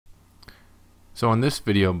So in this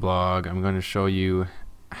video blog, I'm going to show you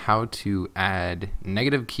how to add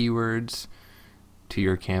negative keywords to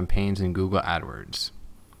your campaigns in Google AdWords.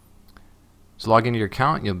 So log into your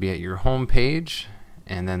account, you'll be at your home page,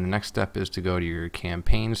 and then the next step is to go to your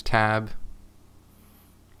campaigns tab.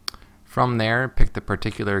 From there, pick the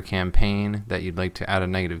particular campaign that you'd like to add a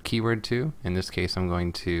negative keyword to. In this case, I'm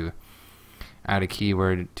going to add a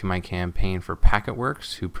keyword to my campaign for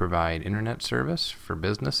PacketWorks, who provide internet service for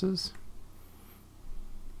businesses.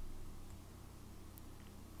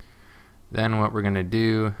 Then what we're going to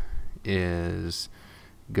do is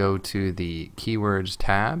go to the Keywords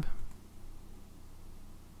tab.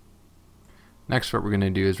 Next, what we're going to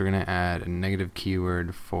do is we're going to add a negative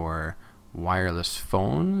keyword for wireless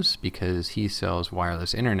phones, because he sells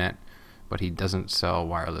wireless internet, but he doesn't sell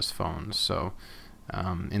wireless phones. So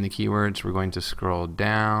in the keywords, we're going to scroll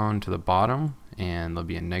down to the bottom, and there'll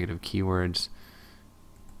be a negative keywords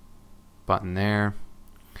button there.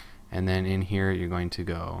 And then in here, you're going to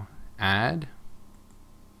go add.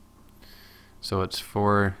 So it's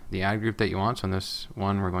for the ad group that you want. So in this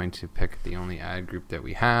one, we're going to pick the only ad group that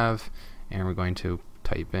we have, and we're going to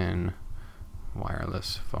type in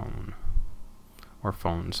wireless phone, or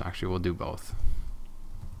phones. Actually, we'll do both.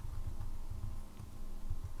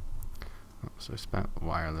 So I spent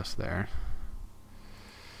wireless there,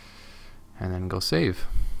 and then go save.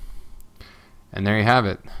 And there you have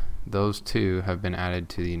it. Those two have been added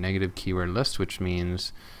to the negative keyword list, which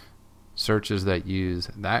means searches that use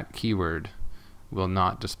that keyword will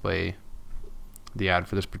not display the ad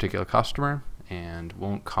for this particular customer and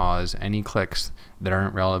won't cause any clicks that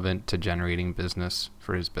aren't relevant to generating business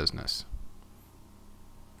for his business.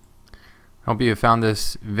 Hope you have found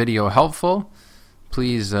this video helpful.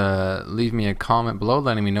 Please leave me a comment below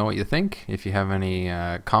letting me know what you think. If you have any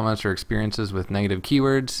comments or experiences with negative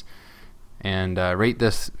keywords, and rate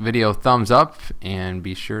this video thumbs up, and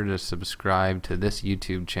be sure to subscribe to this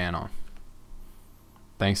YouTube channel.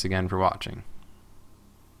 Thanks again for watching.